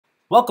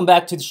Welcome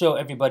back to the show,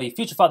 everybody.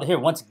 Future Father here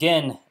once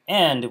again,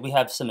 and we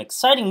have some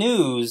exciting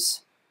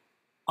news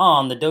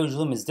on the Doge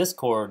Lumens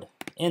Discord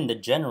in the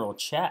general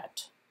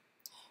chat.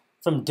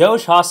 From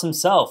Doge Haas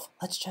himself,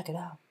 let's check it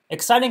out.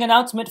 Exciting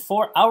announcement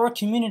for our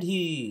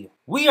community.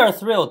 We are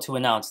thrilled to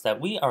announce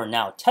that we are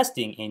now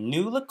testing a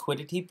new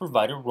liquidity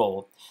provider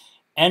role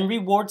and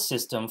reward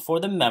system for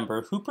the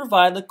member who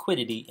provide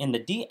liquidity in the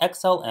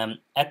DXLM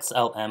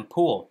XLM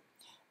pool.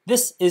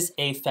 This is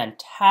a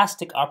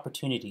fantastic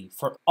opportunity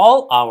for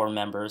all our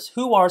members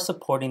who are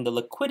supporting the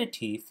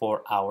liquidity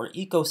for our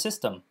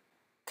ecosystem.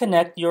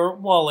 Connect your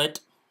wallet.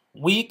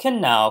 We can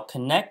now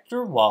connect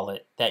your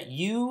wallet that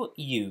you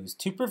use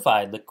to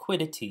provide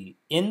liquidity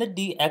in the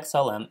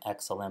DXLM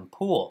XLM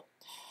pool.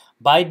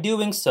 By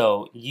doing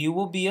so, you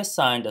will be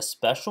assigned a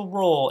special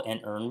role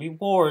and earn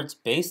rewards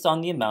based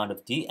on the amount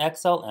of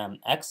DXLM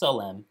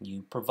XLM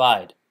you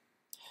provide.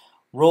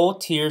 Role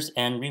tiers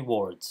and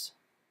rewards.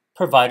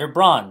 Provider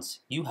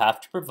Bronze, you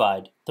have to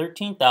provide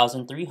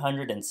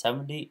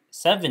 13,370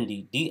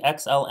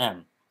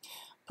 DXLM.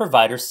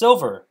 Provider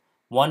Silver,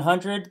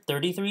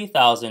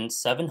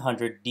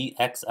 133,700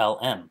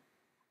 DXLM.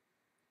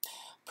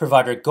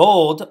 Provider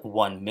Gold,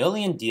 1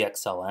 million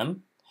DXLM.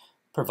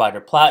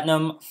 Provider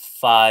Platinum,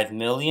 5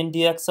 million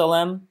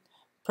DXLM.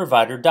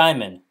 Provider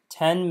Diamond,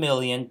 10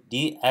 million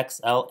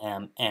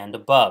DXLM and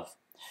above.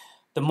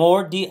 The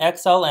more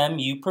DXLM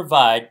you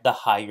provide, the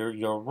higher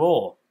your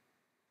role.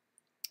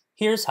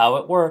 Here's how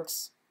it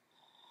works.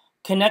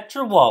 Connect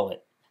your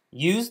wallet.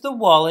 Use the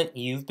wallet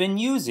you've been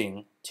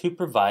using to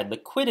provide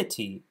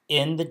liquidity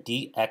in the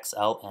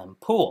DXLM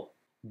pool.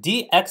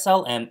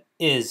 DXLM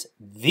is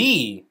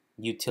the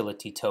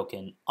utility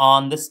token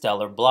on the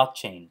Stellar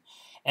blockchain,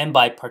 and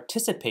by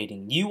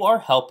participating, you are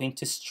helping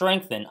to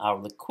strengthen our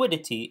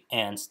liquidity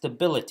and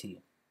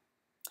stability.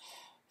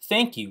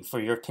 Thank you for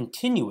your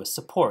continuous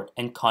support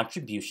and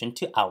contribution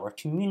to our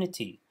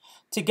community.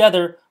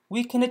 Together,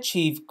 we can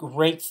achieve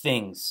great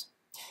things.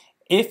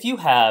 If you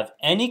have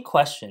any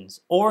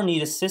questions or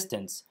need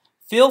assistance,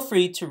 feel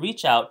free to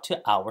reach out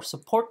to our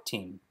support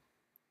team.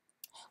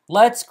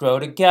 Let's grow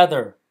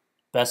together.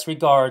 Best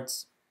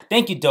regards.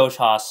 Thank you, Doge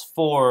Haas,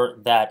 for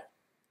that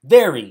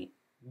very,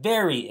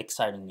 very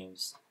exciting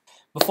news.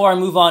 Before I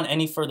move on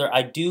any further,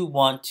 I do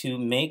want to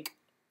make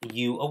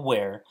you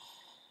aware,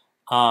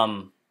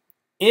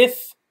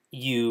 if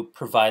you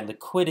provide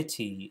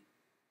liquidity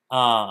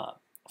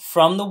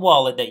from the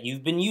wallet that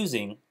you've been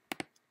using,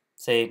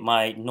 say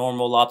my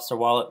normal LOBSTR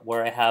wallet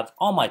where I have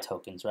all my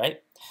tokens,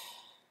 right?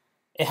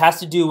 It has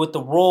to do with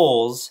the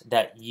roles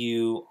that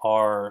you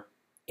are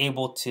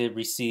able to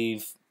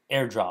receive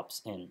airdrops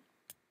in.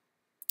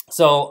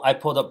 So I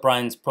pulled up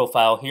Brian's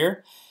profile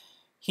here.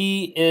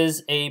 He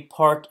is a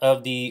part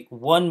of the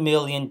 1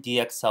 million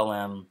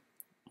DXLM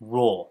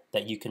role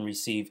that you can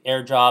receive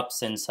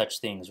airdrops and such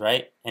things,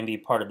 right? And be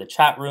part of the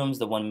chat rooms,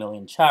 the 1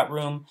 million chat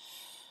room.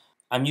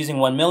 I'm using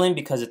 1 million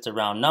because it's a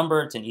round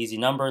number. It's an easy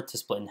number to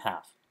split in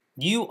half.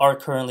 You are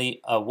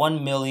currently a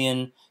 1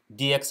 million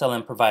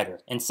DXLM provider,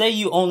 and say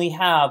you only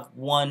have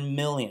 1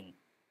 million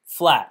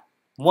flat,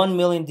 1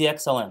 million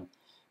DXLM.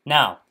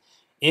 Now,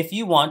 if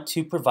you want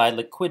to provide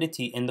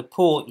liquidity in the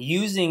pool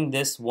using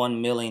this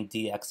 1 million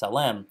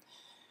DXLM,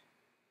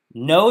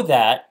 know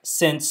that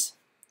since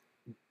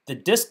the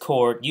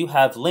Discord, you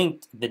have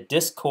linked the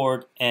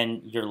Discord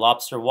and your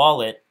LOBSTR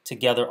wallet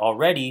together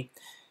already,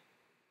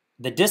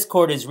 the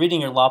Discord is reading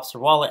your LOBSTR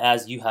wallet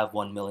as you have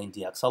 1 million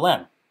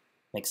DXLM.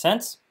 Make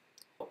sense?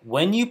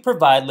 When you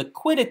provide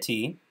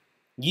liquidity,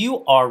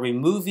 you are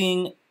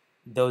removing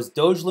those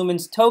Doge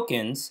Lumens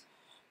tokens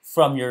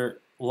from your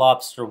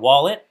LOBSTR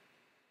wallet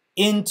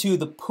into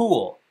the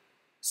pool.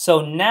 So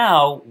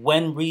now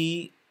when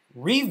we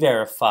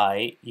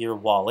re-verify your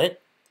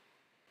wallet,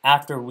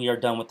 after we are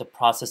done with the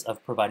process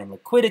of providing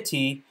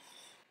liquidity,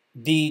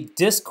 the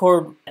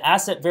Discord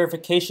asset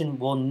verification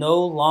will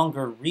no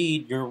longer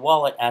read your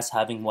wallet as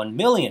having 1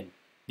 million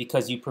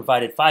because you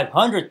provided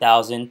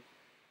 500,000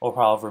 or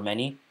however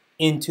many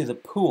into the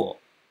pool.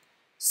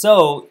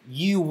 So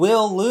you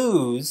will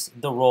lose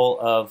the role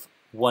of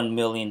 1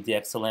 million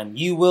DXLM.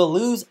 You will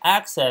lose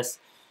access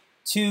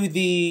to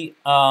the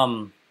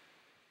 1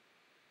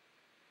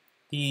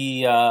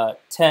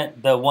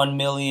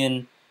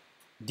 million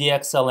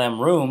DXLM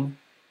room,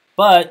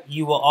 but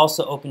you will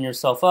also open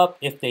yourself up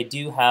if they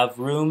do have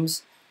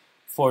rooms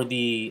for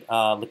the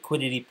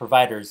liquidity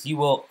providers. You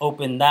will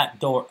open that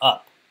door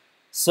up.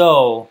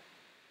 So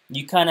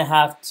you kind of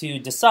have to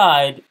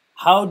decide,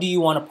 how do you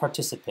want to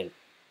participate?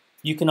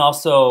 You can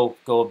also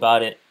go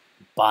about it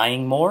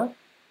buying more,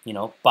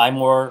 buy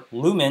more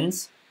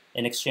lumens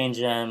and exchange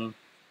them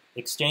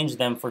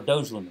for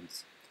Doge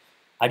Lumens.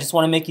 I just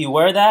want to make you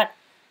aware of that.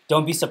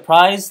 Don't be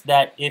surprised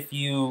that if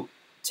you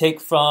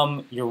take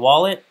from your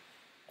wallet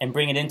and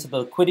bring it into the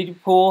liquidity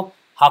pool,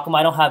 how come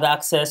I don't have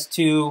access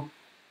to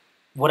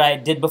what I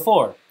did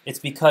before? It's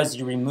because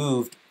you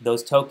removed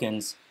those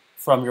tokens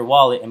from your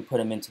wallet and put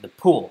them into the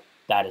pool.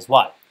 That is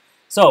why.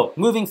 So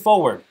moving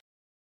forward,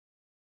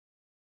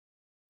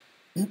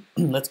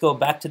 let's go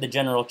back to the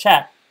general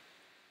chat.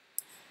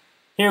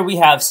 Here we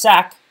have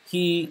Sack.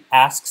 He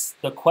asks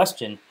the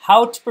question,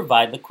 how to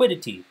provide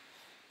liquidity.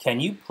 Can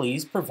you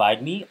please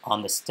provide me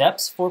on the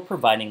steps for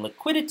providing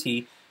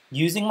liquidity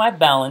using my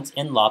balance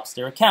in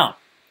LOBSTR account?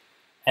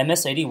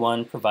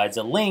 MS81 provides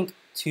a link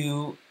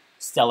to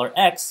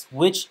StellarX,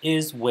 which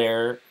is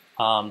where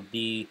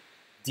the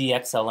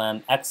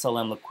DXLM,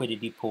 XLM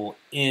liquidity pool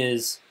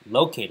is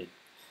located.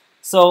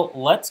 So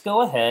let's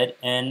go ahead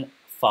and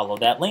follow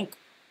that link.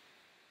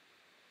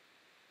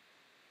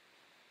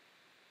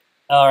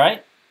 All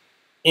right.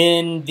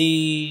 In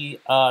the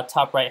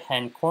top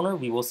right-hand corner,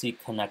 we will see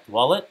Connect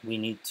Wallet. We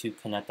need to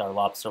connect our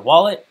LOBSTR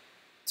wallet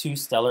to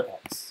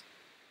StellarX.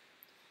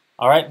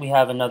 All right, we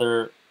have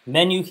another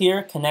menu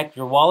here, Connect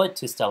your wallet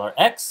to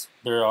StellarX.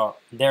 There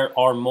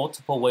are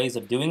multiple ways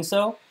of doing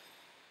so.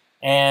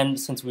 And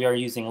since we are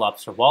using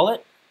LOBSTR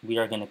wallet, we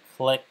are going to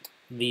click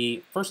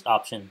the first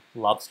option,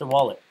 LOBSTR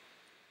wallet.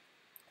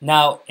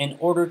 Now, in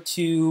order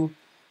to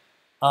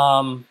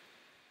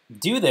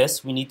do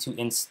this, we need to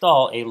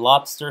install a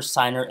LOBSTR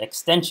Signer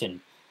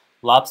extension.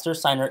 LOBSTR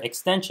Signer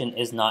extension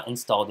is not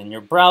installed in your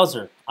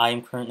browser. I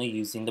am currently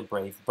using the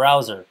Brave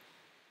browser.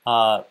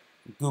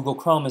 Google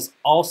Chrome is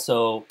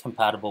also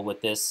compatible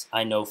with this,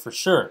 I know for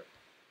sure.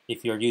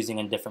 If you're using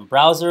a different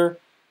browser,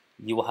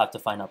 you will have to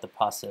find out the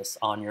process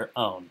on your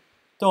own.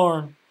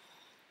 Darn.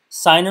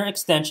 Signer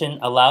extension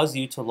allows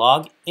you to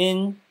log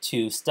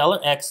into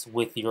StellarX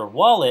with your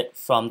wallet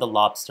from the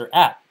LOBSTR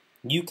app.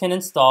 You can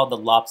install the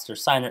LOBSTR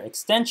Signer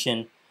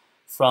extension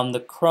from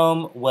the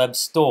Chrome Web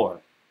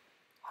Store.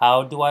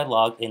 How do I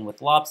log in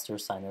with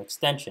LOBSTR Signer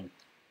extension?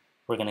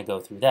 We're going to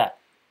go through that.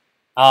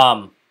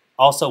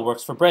 Also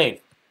works for Brave.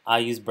 I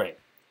use Brave.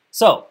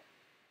 So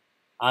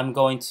I'm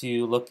going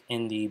to look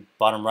in the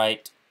bottom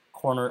right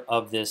corner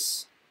of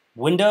this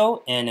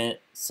window and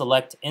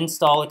select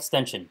Install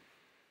Extension.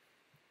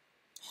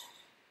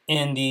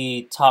 In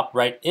the top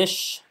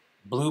right-ish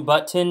blue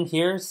button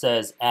here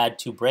says Add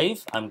to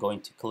Brave. I'm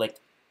going to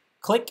click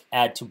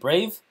Add to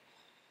Brave.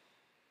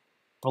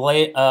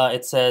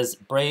 It says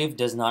Brave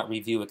does not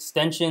review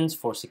extensions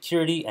for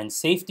security and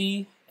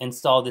safety.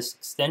 Install this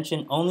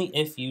extension only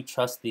if you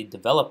trust the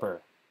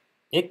developer.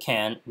 It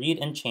can read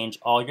and change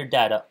all your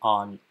data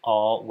on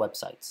all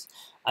websites.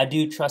 I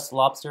do trust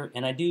LOBSTR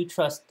and I do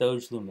trust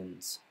Doge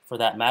Lumens for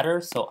that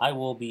matter, so I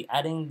will be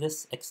adding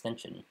this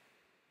extension.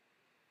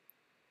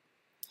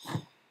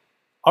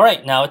 All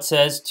right, now it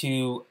says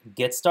to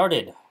get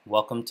started.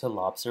 Welcome to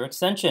LOBSTR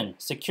extension.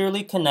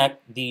 Securely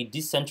connect the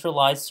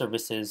decentralized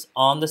services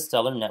on the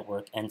Stellar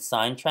network and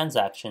sign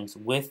transactions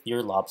with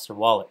your LOBSTR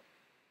wallet.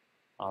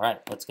 All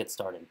right, let's get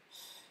started.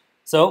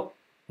 So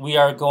we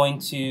are going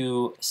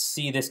to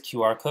see this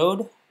QR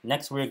code.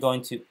 Next, we're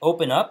going to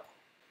open up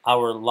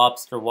our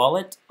LOBSTR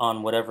wallet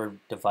on whatever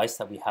device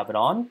that we have it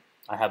on.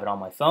 I have it on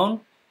my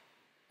phone.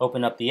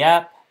 Open up the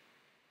app.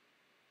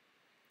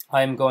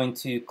 I'm going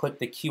to click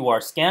the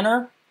QR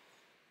scanner,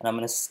 and I'm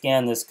going to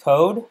scan this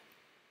code.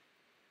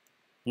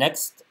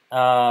 Next,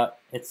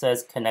 it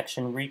says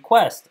Connection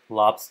Request,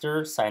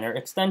 LOBSTR Signer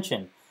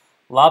Extension.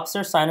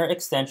 LOBSTR Signer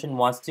Extension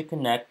wants to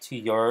connect to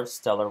your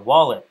Stellar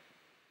wallet.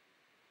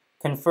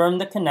 Confirm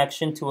the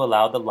connection to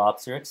allow the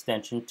LOBSTR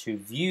extension to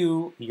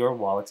view your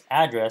wallet's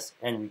address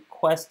and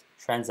request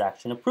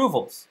transaction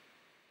approvals.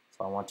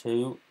 So I want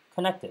to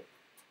connect it.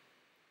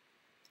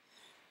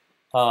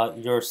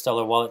 Your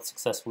Stellar wallet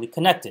successfully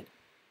connected.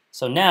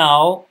 So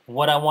now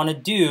what I want to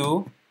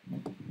do,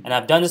 and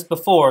I've done this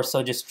before,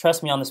 so just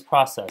trust me on this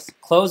process.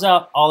 Close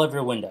out all of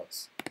your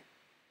windows.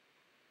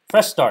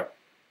 Fresh start.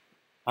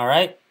 All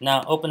right,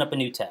 now open up a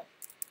new tab.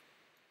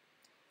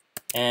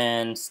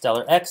 And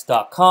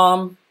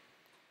StellarX.com.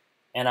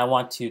 And I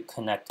want to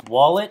connect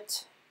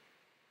wallet,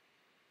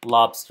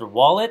 LOBSTR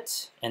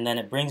wallet, and then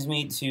it brings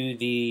me to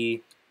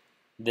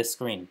this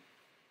screen.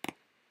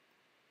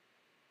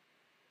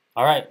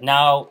 All right,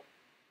 now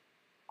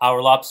our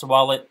LOBSTR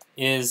wallet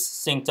is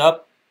synced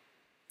up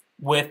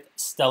with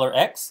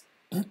StellarX.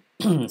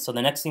 So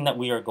the next thing that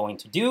we are going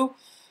to do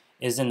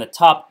is in the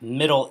top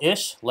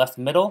middle-ish, left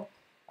middle,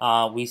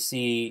 we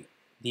see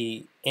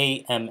the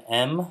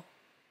AMM,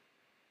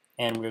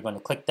 and we're going to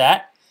click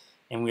that.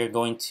 And we are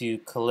going to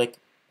click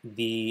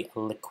the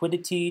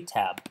Liquidity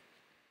tab.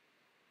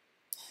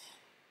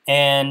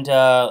 And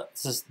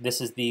this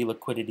is the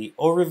liquidity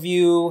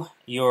overview.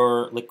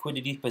 Your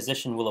liquidity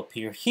position will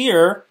appear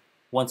here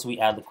once we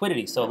add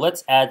liquidity. So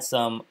let's add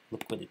some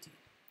liquidity.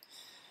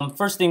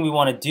 First thing we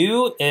want to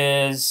do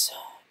is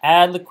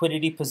add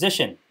liquidity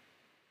position.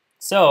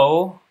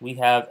 So we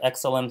have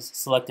XLM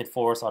selected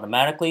for us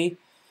automatically.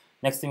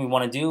 Next thing we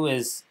want to do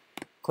is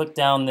click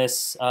down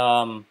this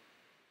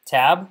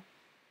tab,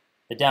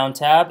 the down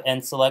tab,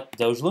 and select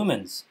Doge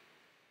Lumens.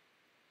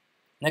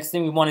 Next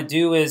thing we want to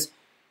do is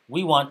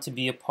we want to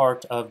be a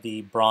part of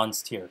the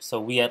bronze tier. So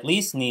we at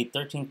least need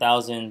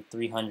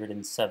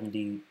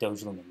 13,370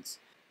 Doge Lumens.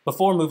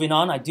 Before moving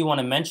on, I do want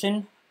to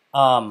mention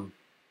to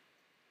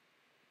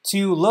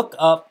look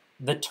up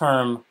the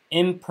term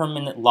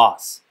impermanent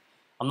loss.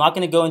 I'm not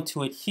going to go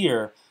into it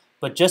here,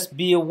 but just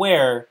be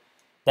aware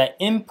that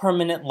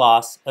impermanent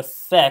loss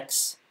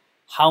affects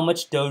how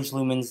much Doge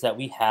lumens that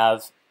we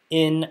have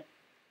in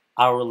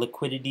our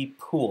liquidity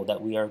pool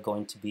that we are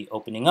going to be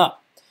opening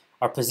up,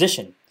 our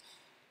position.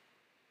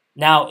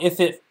 Now,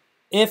 if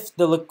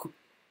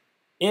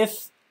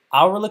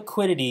our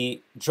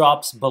liquidity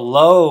drops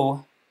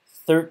below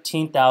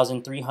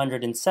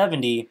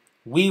 13,370,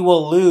 we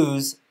will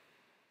lose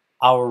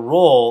our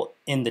role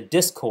in the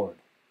Discord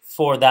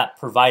for that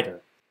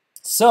provider.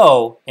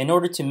 So, in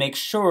order to make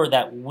sure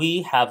that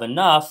we have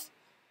enough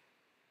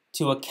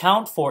to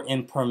account for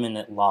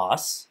impermanent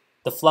loss,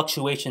 the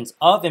fluctuations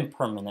of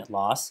impermanent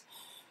loss,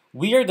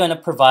 we are going to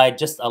provide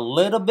just a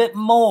little bit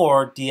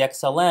more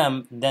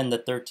DXLM than the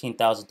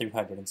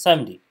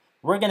 13,370.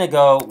 We're going to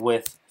go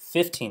with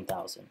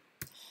 15,000.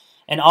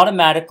 And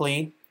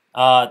automatically,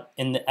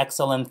 in the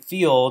XLM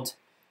field,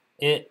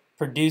 it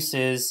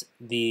produces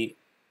the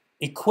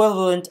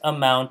equivalent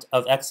amount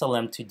of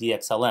XLM to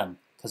DXLM,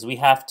 because we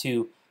have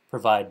to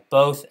provide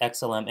both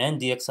XLM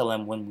and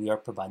DXLM when we are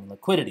providing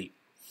liquidity.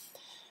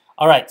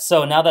 All right,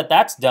 so now that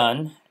that's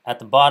done, at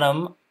the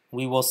bottom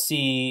we will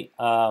see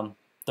the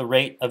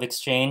rate of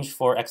exchange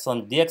for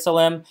XLM to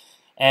DXLM,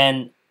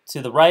 and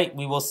to the right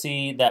we will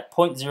see that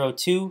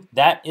 0.02,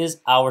 that is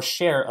our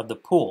share of the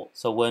pool.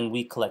 So when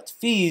we collect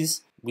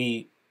fees,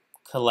 we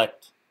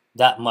collect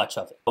that much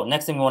of it. So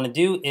next thing we want to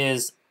do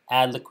is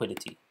add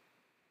liquidity.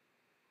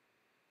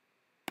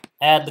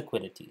 Add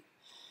liquidity.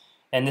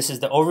 And this is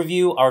the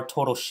overview. Our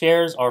total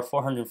shares are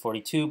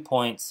 442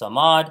 point some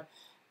odd.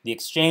 The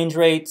exchange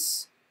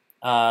rates,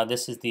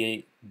 this is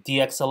the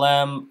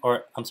DXLM,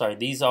 or I'm sorry,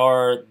 these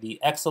are the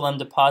XLM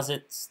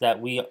deposits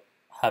that we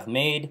have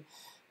made.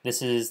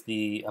 This is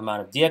the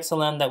amount of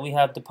DXLM that we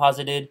have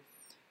deposited.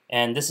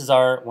 And this is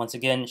our, once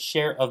again,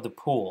 share of the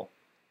pool.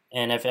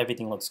 And if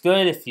everything looks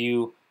good, if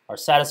you are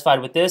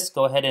satisfied with this,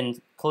 go ahead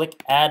and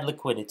click Add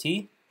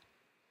Liquidity.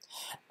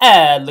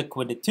 Add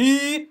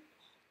Liquidity!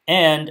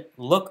 And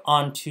look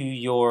onto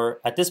your,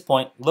 at this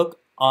point, look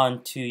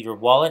onto your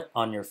wallet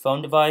on your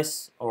phone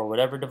device or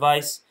whatever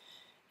device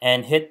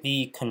and hit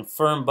the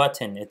confirm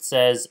button. It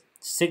says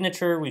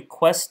signature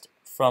request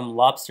from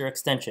LOBSTR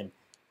extension.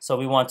 So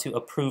we want to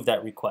approve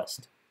that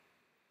request.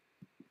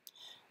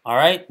 All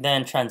right,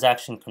 then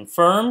transaction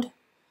confirmed.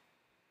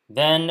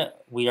 Then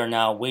we are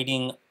now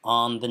waiting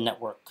on the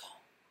network.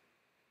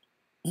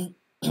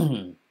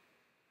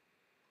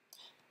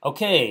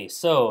 Okay,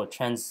 so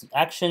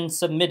transaction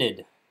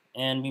submitted.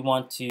 And we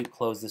want to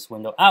close this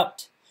window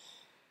out.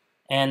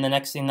 And the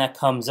next thing that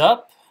comes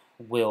up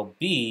will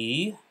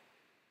be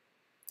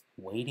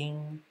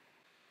waiting.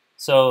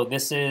 So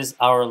this is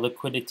our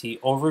liquidity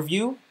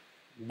overview.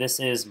 This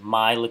is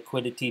my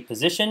liquidity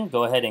position.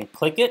 Go ahead and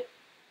click it.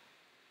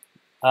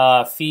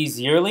 Fees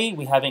yearly.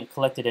 We haven't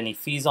collected any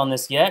fees on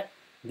this yet.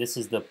 This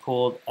is the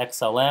pooled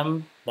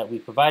XLM that we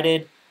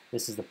provided.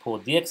 This is the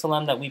pooled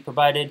DXLM that we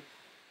provided.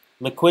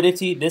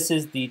 Liquidity, this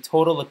is the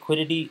total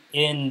liquidity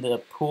in the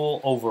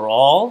pool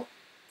overall.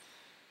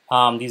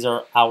 These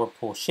are our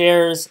pool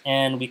shares,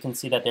 and we can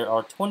see that there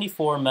are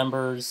 24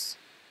 members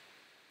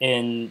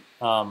in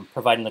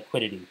providing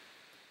liquidity.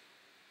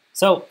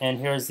 So, and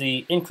here's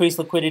the increased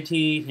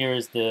liquidity,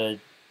 here's the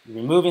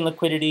removing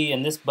liquidity,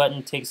 and this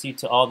button takes you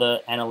to all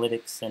the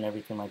analytics and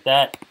everything like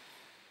that.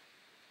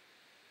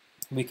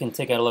 We can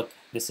take a look.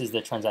 This is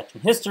the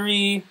transaction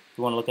history, if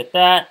you want to look at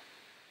that.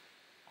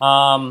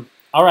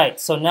 All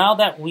right, so now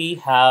that we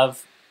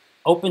have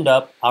opened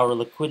up our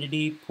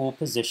liquidity pool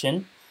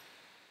position,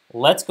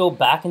 let's go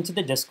back into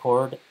the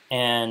Discord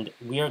and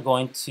we are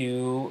going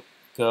to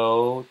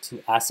go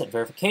to asset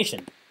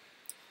verification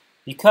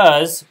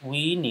because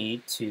we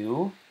need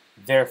to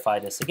verify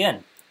this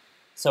again.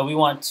 So we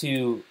want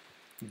to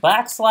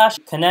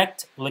 /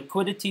 connect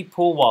liquidity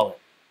pool wallet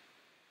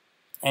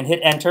and hit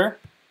enter.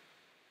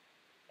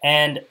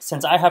 And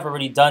since I have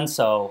already done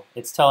so,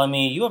 it's telling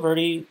me you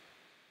already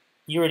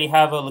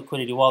have a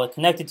liquidity wallet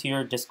connected to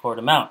your Discord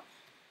account.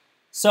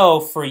 So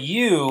for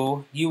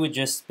you, you would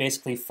just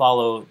basically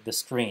follow the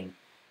screen.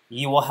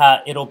 You will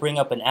have, it'll bring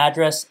up an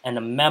address and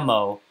a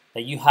memo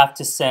that you have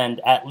to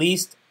send at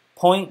least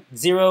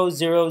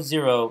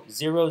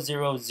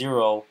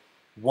 0.0000001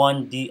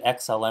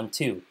 DXLM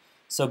to.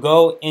 So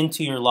go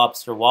into your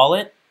LOBSTR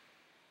wallet,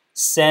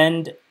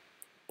 send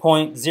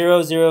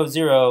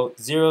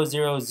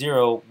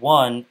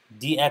 0.0000001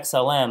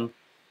 DXLM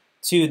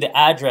to the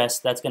address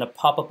that's going to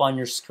pop up on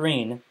your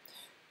screen.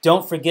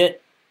 Don't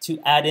forget to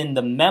add in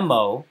the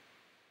memo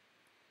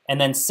and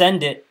then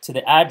send it to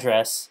the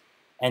address,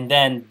 and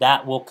then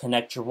that will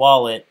connect your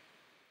wallet,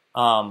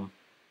 your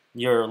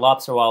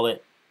LOBSTR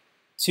wallet,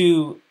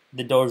 to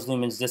the Doge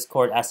Lumens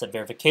Discord asset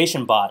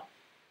verification bot.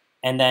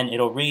 And then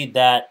it'll read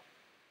that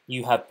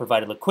you have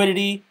provided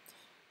liquidity,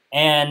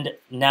 and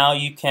now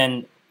you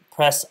can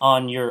press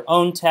on your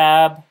own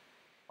tab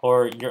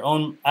or your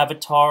own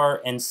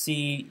avatar and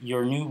see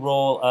your new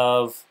role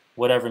of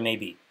whatever it may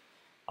be.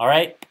 All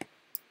right?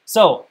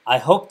 So I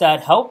hope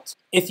that helped.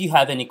 If you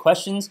have any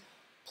questions,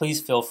 please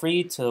feel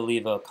free to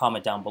leave a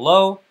comment down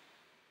below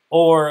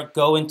or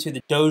go into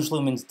the Doge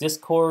Lumens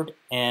Discord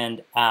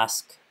and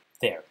ask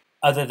there.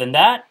 Other than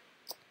that,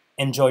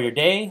 enjoy your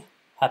day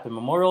Happy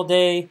Memorial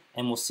Day,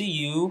 and we'll see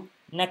you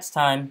next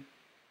time.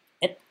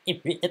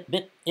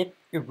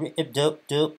 Dope.